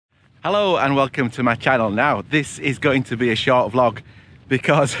Hello and welcome to my channel. Now this is going to be a short vlog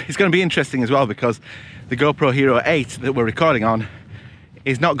because it's going to be interesting as well, because the GoPro Hero 8 that we're recording on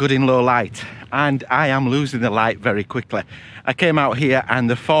is not good in low light and I am losing the light very quickly. I came out here and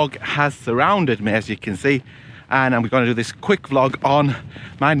the fog has surrounded me, as you can see, and I'm going to do this quick vlog on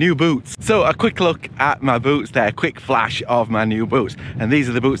my new boots. So a quick look at my boots there, a quick flash of my new boots, and these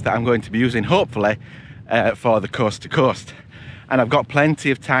are the boots that I'm going to be using hopefully for the coast to coast. And I've got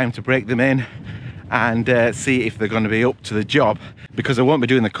plenty of time to break them in and see if they're going to be up to the job, because I won't be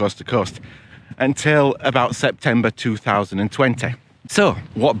doing the coast to coast until about September 2020. So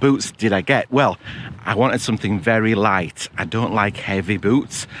what boots did I get? Well, I wanted something very light. I don't like heavy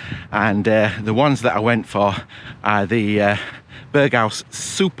boots, and the ones that I went for are the Berghaus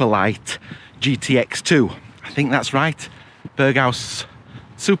Supalite GTX 2. I think that's right. Berghaus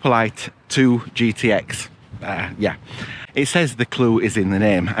Supalite II GTX. Yeah. It says the clue is in the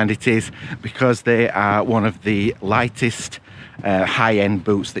name, and it is because they are one of the lightest high-end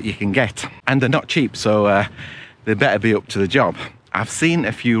boots that you can get, and they're not cheap, so they better be up to the job. I've seen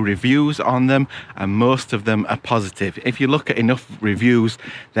a few reviews on them and most of them are positive. If you look at enough reviews,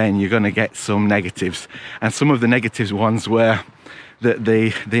 then you're going to get some negatives, and some of the negatives ones were that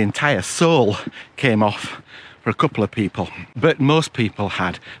the entire sole came off for a couple of people, but most people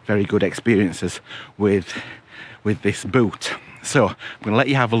had very good experiences with this boot. So I'm going to let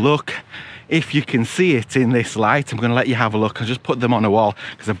you have a look. If you can see it in this light, I'm going to let you have a look. I just put them on a wall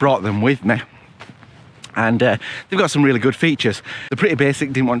because I brought them with me, and they've got some really good features. They're pretty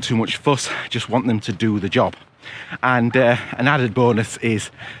basic, didn't want too much fuss, just want them to do the job. And an added bonus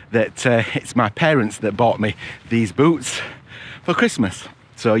is that it's my parents that bought me these boots for Christmas.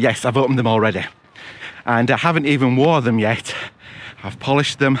 So yes, I've opened them already and I haven't even wore them yet. I've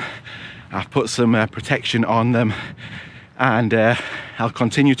polished them, I've put some protection on them, and I'll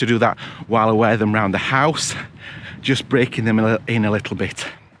continue to do that while I wear them around the house, just breaking them in a little bit.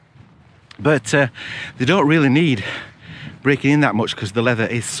 But they don't really need breaking in that much because the leather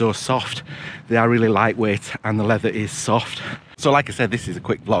is so soft. They are really lightweight and the leather is soft. So like I said, this is a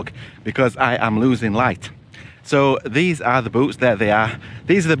quick vlog because I am losing light. So these are the boots, there they are.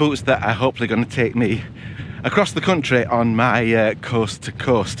 These are the boots that are hopefully going to take me across the country on my coast to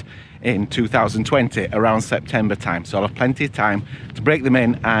coast in 2020 around September time. So I'll have plenty of time to break them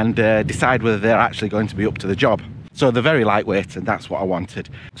in and decide whether they're actually going to be up to the job. So they're very lightweight, and that's what I wanted.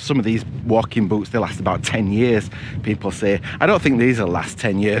 Some of these walking boots, they last about 10 years, people say. I don't think these will last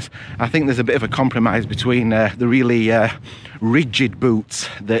 10 years. I think there's a bit of a compromise between the really rigid boots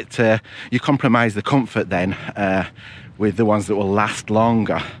that you compromise the comfort then with the ones that will last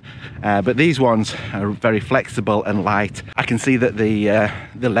longer. But these ones are very flexible and light. I can see that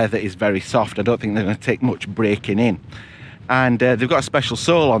the leather is very soft. I don't think they're going to take much breaking in. And they've got a special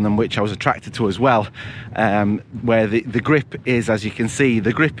sole on them, which I was attracted to as well, where the grip is, as you can see,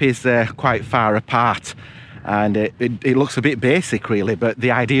 the grip is quite far apart, and it looks a bit basic really, but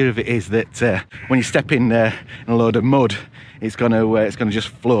the idea of it is that when you step in a load of mud, it's going to just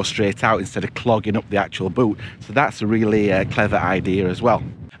flow straight out instead of clogging up the actual boot. So that's a really clever idea as well.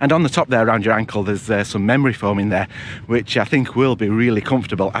 And on the top there around your ankle, there's some memory foam in there, which I think will be really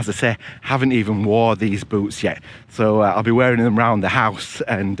comfortable. As I say, haven't even wore these boots yet. So I'll be wearing them around the house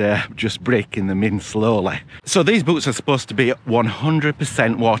and just breaking them in slowly. So these boots are supposed to be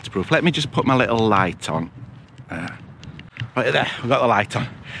 100% waterproof. Let me just put my little light on. Right there, I've got the light on.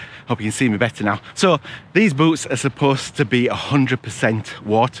 Hope you can see me better now. So these boots are supposed to be 100%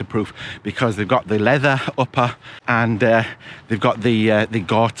 waterproof because they've got the leather upper and they've got the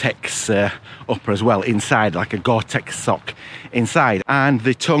GORE-TEX upper as well inside, like a GORE-TEX sock inside. And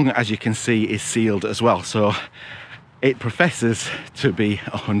the tongue, as you can see, is sealed as well. So it professes to be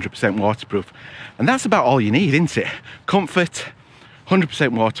 100% waterproof. And that's about all you need, isn't it? Comfort,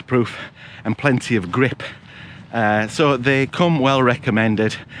 100% waterproof, and plenty of grip. So they come well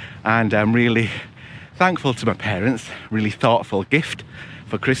recommended, and I'm really thankful to my parents. Really thoughtful gift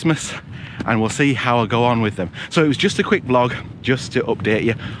for Christmas, and we'll see how I go on with them. So it was just a quick vlog just to update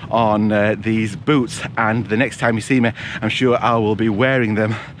you on these boots, and the next time you see me, I'm sure I will be wearing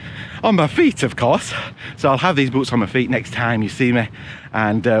them on my feet, of course. So I'll have these boots on my feet next time you see me,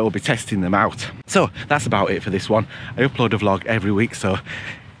 and we'll be testing them out. So that's about it for this one. I upload a vlog every week, so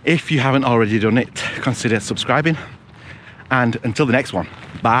if you haven't already done it, consider subscribing. And until the next one,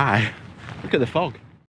 bye. Look at the fog.